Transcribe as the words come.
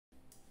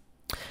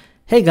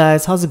Hey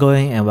guys, how's it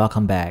going and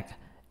welcome back.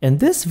 In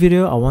this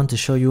video, I want to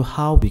show you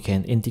how we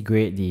can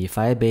integrate the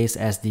Firebase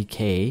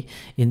SDK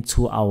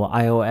into our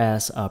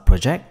iOS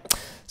project.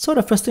 So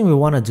the first thing we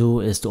want to do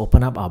is to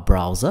open up our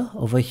browser.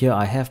 Over here,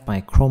 I have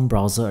my Chrome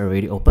browser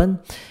already open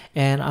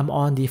and I'm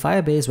on the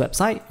Firebase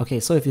website. Okay,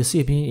 so if you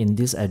see me in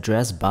this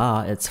address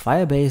bar, it's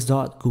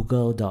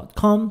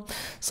firebase.google.com.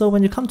 So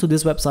when you come to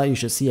this website, you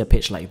should see a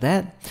page like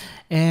that.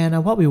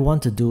 And what we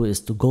want to do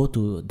is to go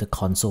to the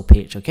console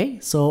page, okay?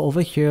 So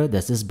over here,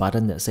 there's this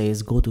button that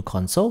says go to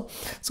console.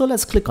 So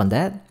let's click on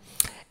that.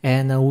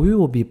 And we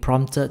will be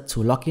prompted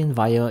to log in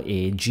via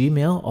a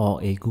Gmail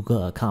or a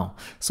Google account.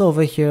 So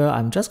over here,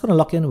 I'm just going to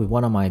log in with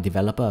one of my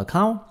developer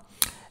account.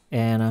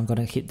 And I'm going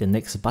to hit the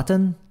next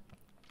button.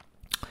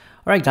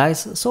 Alright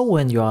guys, so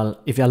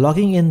if you're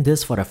logging in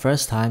this for the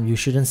first time, you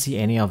shouldn't see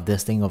any of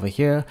this thing over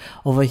here.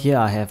 Over here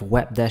I have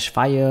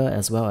web-fire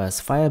as well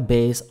as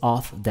Firebase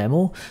auth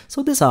demo.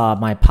 So these are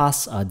my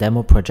past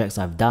demo projects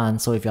I've done.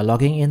 So if you're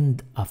logging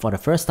in for the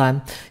first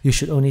time, you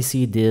should only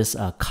see this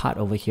card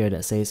over here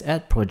that says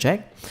add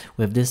project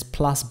with this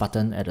plus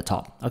button at the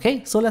top.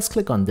 Okay, so let's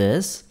click on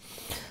this.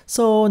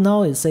 So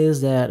now it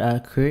says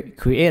that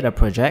create a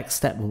project,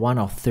 step 1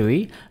 of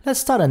 3. Let's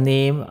start a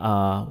name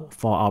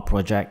for our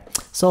project.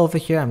 So over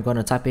here, I'm going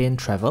to type in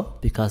travel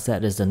because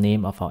that is the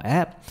name of our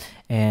app.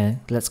 And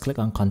let's click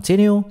on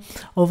continue.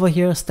 Over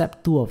here,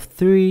 step 2 of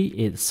 3,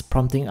 it's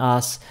prompting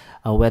us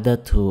whether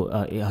to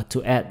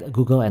add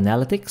Google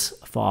Analytics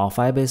for our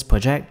Firebase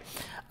project.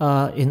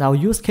 In our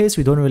use case,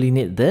 we don't really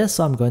need this.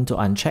 So I'm going to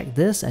uncheck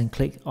this and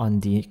click on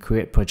the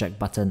create project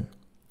button.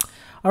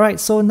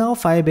 Alright, so now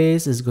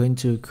Firebase is going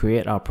to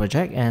create our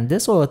project and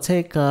this will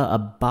take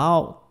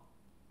about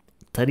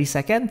 30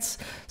 seconds.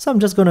 So I'm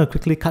just going to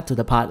quickly cut to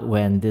the part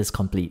when this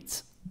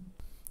completes.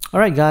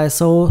 Alright guys,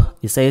 so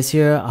it says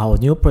here our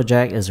new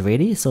project is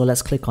ready. So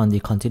let's click on the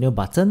continue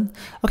button.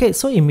 Okay,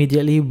 so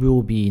immediately we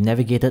will be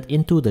navigated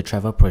into the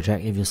travel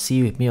project. If you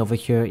see with me over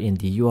here in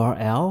the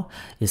URL,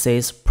 it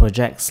says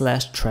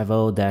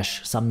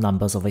project/travel-some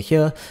numbers over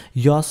here.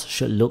 Yours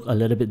should look a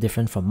little bit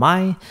different from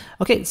mine.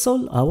 Okay, so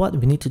what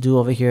we need to do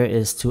over here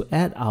is to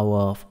add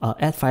our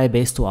Add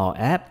Firebase to our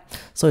app.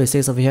 So it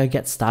says over here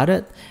get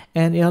started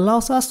and it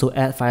allows us to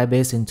add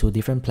Firebase into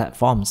different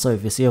platforms. So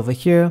if you see over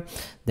here,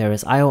 there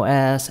is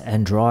iOS,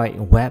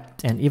 Android, web,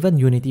 and even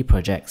Unity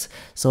projects.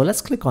 So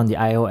let's click on the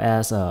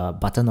iOS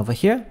button over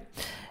here.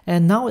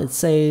 And now it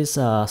says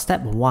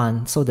step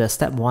 1. So there's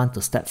step 1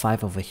 to step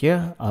 5 over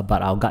here,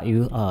 but I'll guide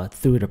you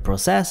through the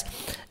process.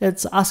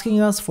 It's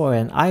asking us for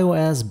an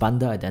iOS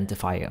bundle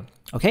identifier.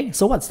 Okay,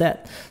 so what's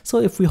that?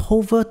 So if we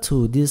hover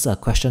to this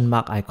question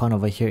mark icon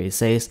over here, it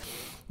says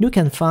you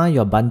can find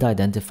your bundle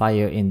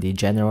identifier in the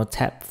general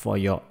tab for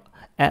your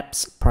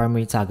app's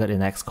primary target in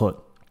Xcode.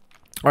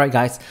 Alright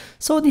guys,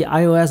 so the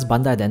iOS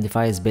bundle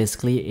identifier is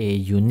basically a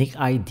unique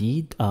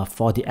ID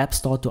for the App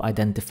Store to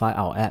identify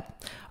our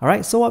app.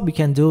 Alright, so what we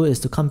can do is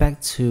to come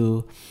back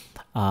to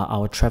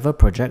our travel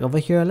project over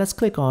here. Let's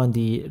click on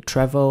the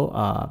travel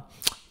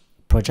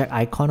project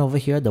icon over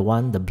here,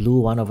 the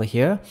blue one over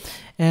here.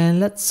 And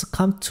let's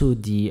come to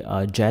the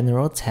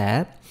general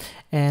tab.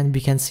 And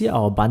we can see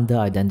our bundle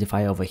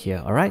identifier over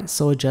here. Alright,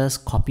 so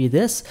just copy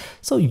this.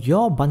 So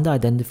your bundle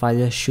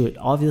identifier should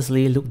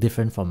obviously look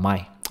different from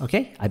mine.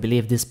 Okay, I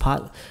believe this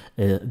part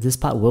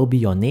will be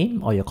your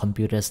name or your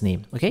computer's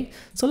name. Okay,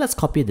 so let's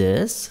copy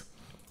this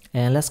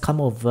and let's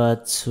come over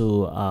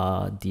to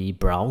the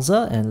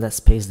browser and let's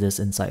paste this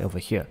inside over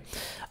here.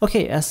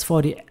 Okay, as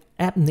for the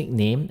app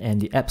nickname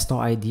and the App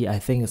Store ID, I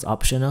think it's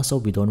optional, so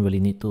we don't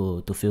really need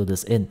to fill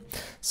this in.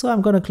 So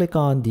I'm going to click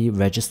on the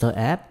register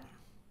app.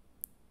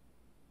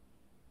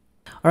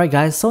 Alright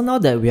guys, so now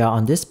that we are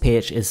on this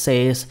page, it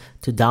says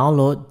to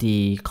download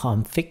the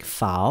config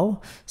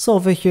file. So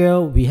over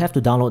here, we have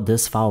to download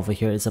this file over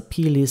here. It's a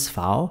plist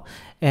file.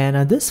 And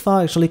this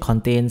file actually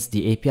contains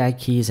the API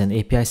keys and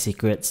API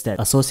secrets that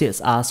associates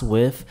us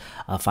with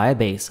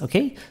Firebase.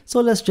 Okay,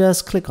 so let's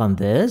just click on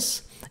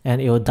this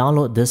and it will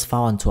download this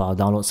file into our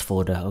downloads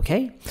folder.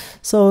 Okay,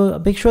 so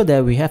make sure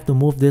that we have to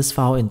move this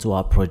file into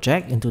our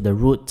project, into the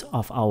root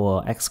of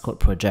our Xcode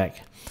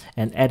project,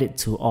 and add it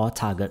to all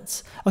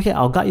targets. Okay,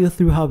 I'll guide you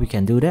through how we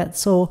can do that.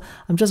 So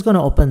I'm just going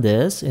to open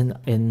this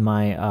in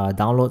my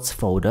downloads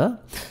folder.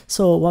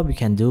 So what we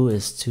can do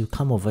is to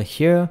come over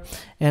here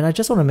and I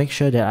just want to make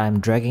sure that I'm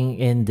dragging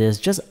in this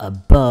just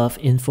above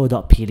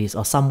info.plist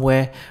or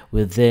somewhere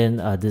within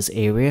this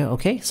area.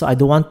 Okay, so I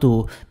don't want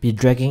to be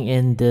dragging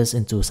in this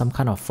into some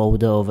kind of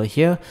folder over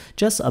here.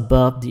 Just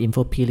above the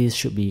info plist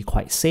should be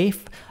quite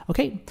safe.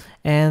 Okay,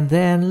 and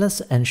then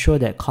let's ensure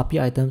that copy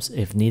items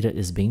if needed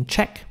is being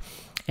checked.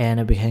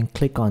 And we can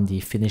click on the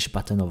finish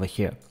button over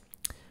here.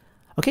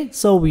 Okay,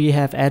 so we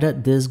have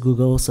added this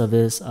Google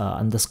service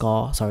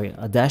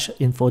dash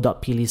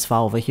info.plist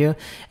file over here.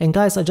 And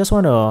guys, I just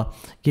want to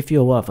give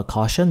you a word of a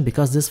caution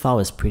because this file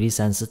is pretty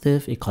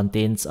sensitive. It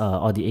contains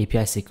all the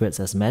API secrets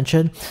as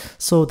mentioned.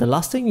 So the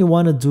last thing you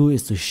want to do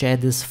is to share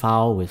this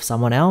file with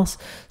someone else.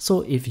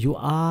 So if you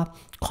are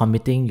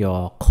committing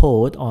your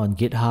code on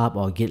GitHub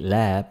or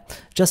GitLab,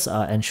 just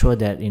ensure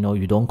that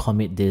you don't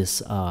commit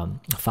this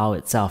file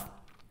itself.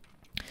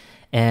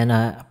 And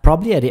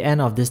probably at the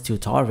end of this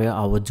tutorial,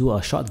 I will do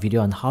a short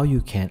video on how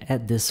you can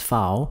add this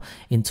file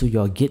into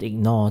your git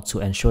ignore to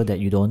ensure that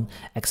you don't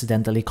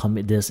accidentally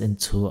commit this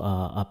into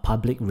a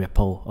public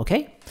repo,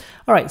 okay?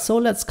 Alright, so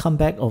let's come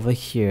back over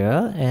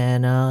here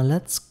and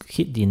let's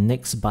hit the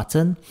next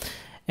button.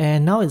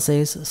 And now it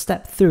says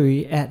step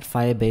 3, add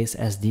Firebase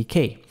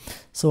Sdk.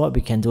 So what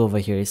we can do over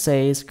here, it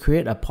says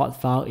create a pod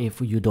file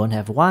if you don't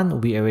have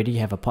one. We already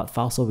have a pod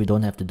file, so we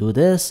don't have to do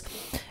this.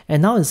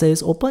 And now it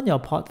says open your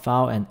pod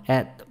file and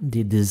add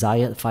the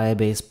desired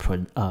Firebase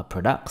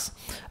products.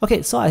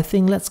 Okay, so I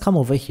think let's come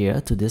over here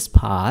to this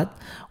part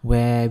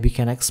where we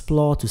can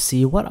explore to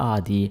see what are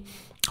the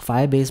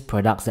Firebase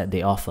products that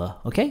they offer.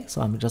 Okay,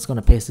 so I'm just going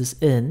to paste this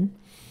in.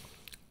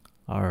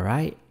 All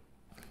right.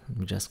 Let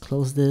me just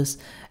close this.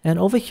 And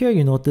over here,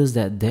 you notice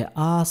that there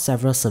are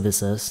several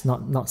services,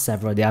 not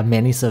several, there are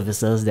many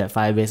services that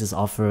Firebase is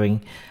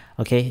offering.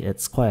 Okay,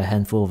 it's quite a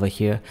handful over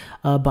here.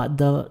 But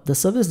the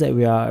service that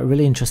we are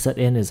really interested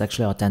in is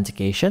actually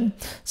authentication.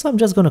 So I'm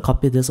just going to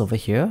copy this over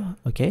here.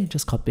 Okay,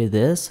 just copy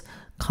this,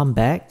 come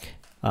back.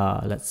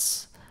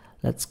 Let's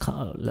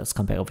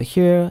come back over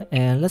here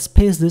and let's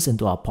paste this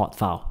into our pod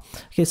file.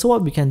 Okay, so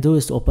what we can do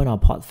is to open our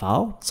pod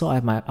file. So I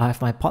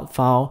have my pod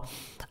file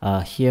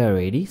here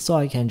already, so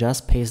I can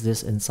just paste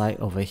this inside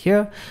over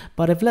here.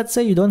 But if let's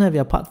say you don't have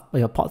your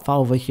pod file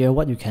over here,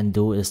 what you can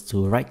do is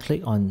to right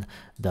click on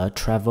the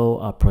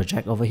travel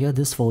project over here,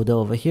 this folder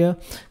over here,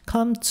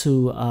 come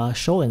to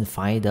show in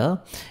Finder,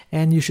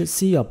 and you should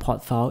see your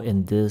pod file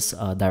in this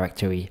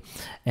directory.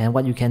 And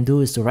what you can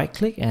do is to right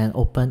click and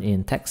open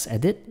in text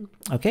edit.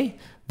 Okay,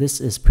 this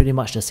is pretty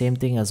much the same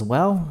thing as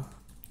well.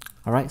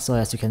 Alright, so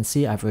as you can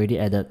see, I've already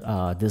added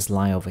this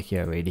line over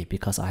here already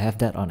because I have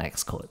that on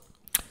Xcode.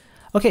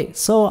 Okay,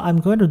 so I'm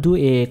going to do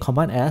a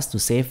Command S to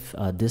save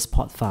this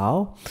pod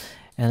file.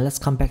 And let's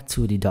come back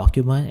to the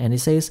document and it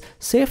says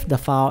save the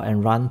file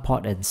and run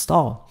pod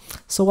install.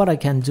 So what I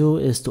can do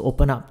is to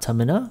open up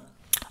terminal.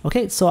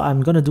 Okay, so I'm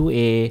going to do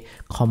a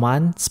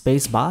command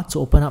spacebar to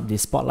open up the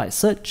Spotlight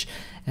search.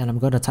 And I'm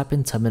going to type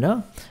in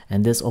terminal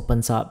and this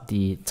opens up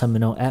the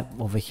terminal app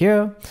over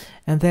here.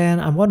 And then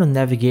I'm going to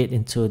navigate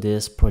into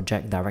this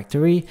project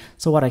directory.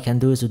 So what I can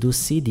do is to do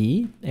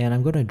cd and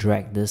I'm going to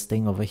drag this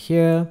thing over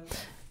here.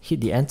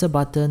 Hit the enter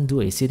button,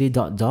 do a cd ...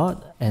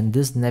 and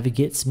this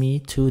navigates me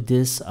to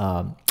this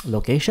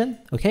location,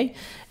 okay?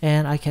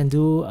 And I can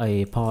do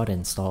a pod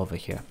install over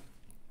here.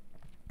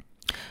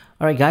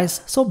 Alright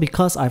guys, so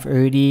because I've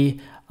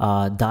already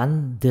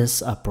done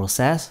this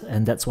process,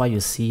 and that's why you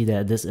see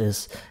that this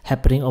is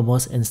happening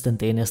almost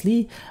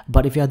instantaneously.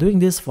 But if you are doing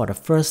this for the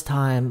first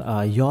time,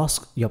 your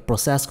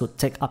process could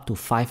take up to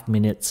 5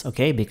 minutes,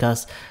 okay?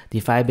 Because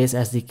the Firebase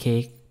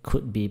SDK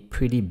could be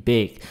pretty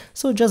big,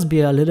 so just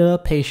be a little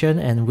patient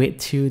and wait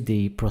till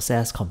the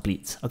process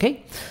completes.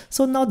 Okay,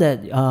 so now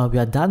that we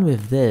are done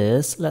with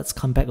this, let's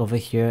come back over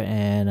here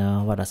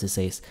and what does it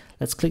say?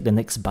 Let's click the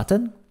next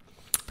button.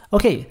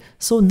 Okay,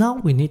 so now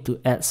we need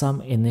to add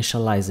some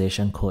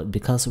initialization code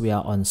because we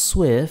are on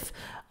Swift.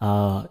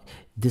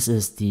 This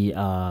is the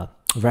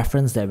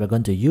reference that we're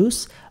going to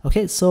use.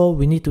 Okay, so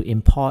we need to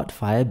import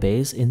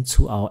Firebase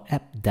into our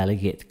app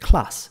delegate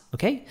class.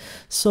 Okay,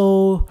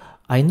 so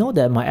I know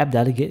that my app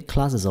delegate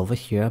class is over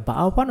here, but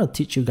I want to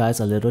teach you guys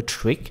a little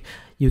trick.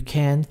 You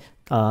can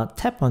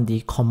tap on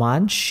the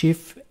Command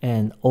Shift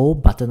and O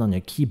button on your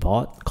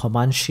keyboard,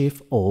 Command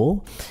Shift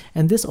O,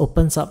 and this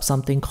opens up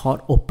something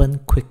called Open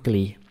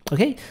Quickly.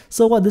 Okay,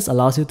 so what this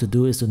allows you to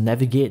do is to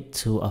navigate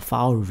to a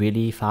file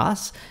really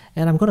fast,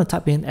 and I'm going to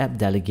type in app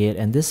delegate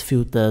and this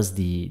filters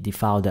the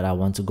file that I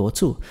want to go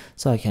to.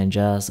 So I can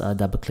just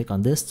double click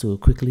on this to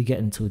quickly get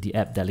into the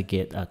app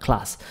delegate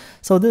class.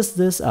 So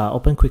this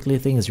open quickly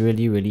thing is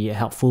really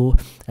helpful,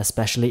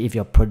 especially if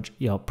your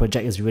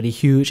project is really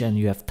huge and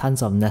you have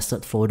tons of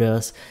nested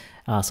folders.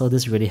 So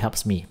this really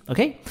helps me.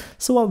 Okay,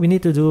 so what we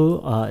need to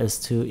do is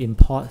to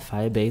import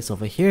Firebase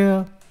over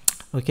here.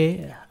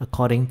 Okay,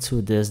 according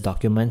to this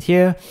document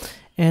here.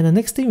 And the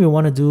next thing we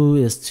want to do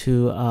is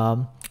to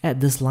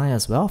add this line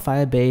as well,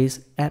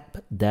 Firebase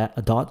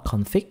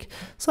app.config.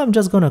 So I'm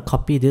just going to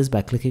copy this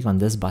by clicking on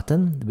this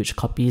button, which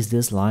copies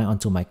this line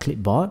onto my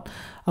clipboard.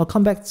 I'll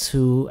come back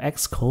to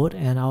Xcode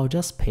and I'll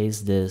just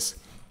paste this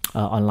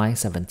on line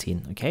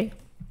 17, okay?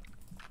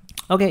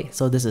 Okay,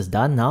 so this is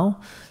done now.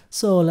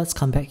 So let's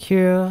come back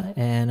here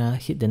and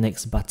hit the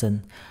next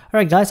button.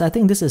 Alright guys, I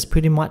think this is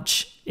pretty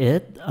much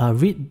it.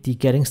 Read the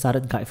Getting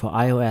Started Guide for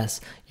iOS.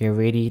 You're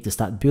ready to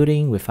start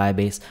building with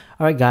Firebase.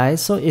 Alright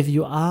guys, so if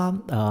you are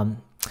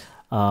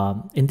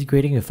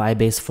integrating with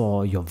Firebase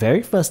for your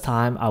very first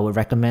time, I would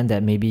recommend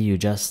that maybe you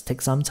just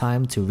take some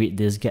time to read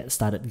this Get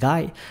Started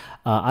guide.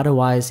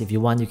 Otherwise, if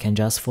you want, you can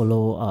just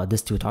follow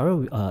this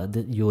tutorial.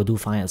 You will do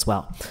fine as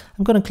well.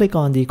 I'm going to click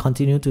on the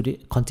continue to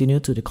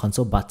the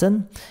console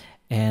button.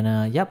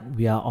 And yep,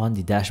 we are on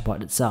the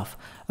dashboard itself.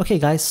 Okay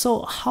guys,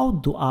 so how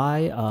do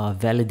I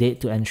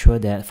validate to ensure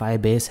that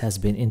Firebase has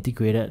been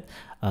integrated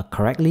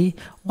correctly?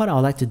 What I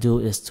would like to do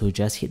is to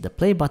just hit the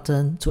play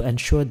button to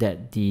ensure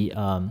that the,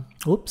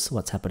 oops,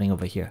 what's happening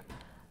over here?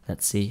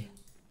 Let's see.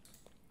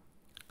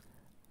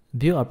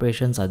 Build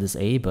operations are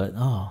disabled.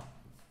 Oh,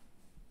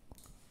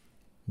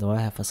 do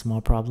I have a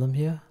small problem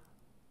here?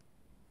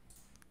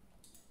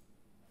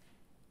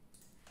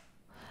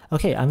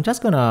 Okay, I'm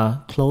just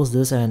gonna close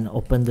this and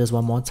open this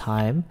one more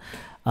time.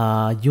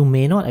 You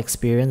may not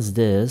experience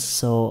this,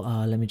 so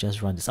let me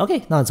just run this.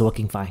 Okay, now it's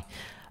working fine.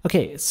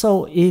 Okay,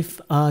 so if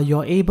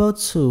you're able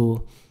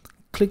to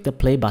click the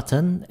play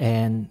button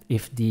and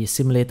if the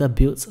simulator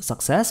builds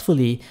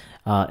successfully,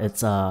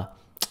 it's a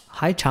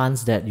high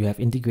chance that you have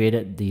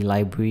integrated the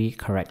library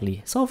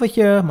correctly. So over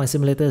here, my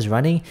simulator is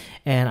running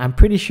and I'm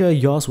pretty sure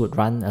yours would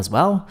run as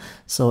well.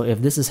 So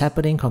if this is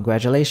happening,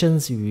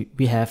 congratulations,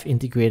 we have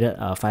integrated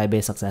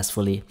Firebase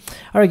successfully.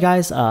 Alright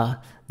guys,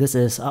 this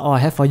is all I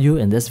have for you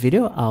in this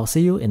video. I'll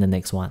see you in the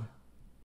next one.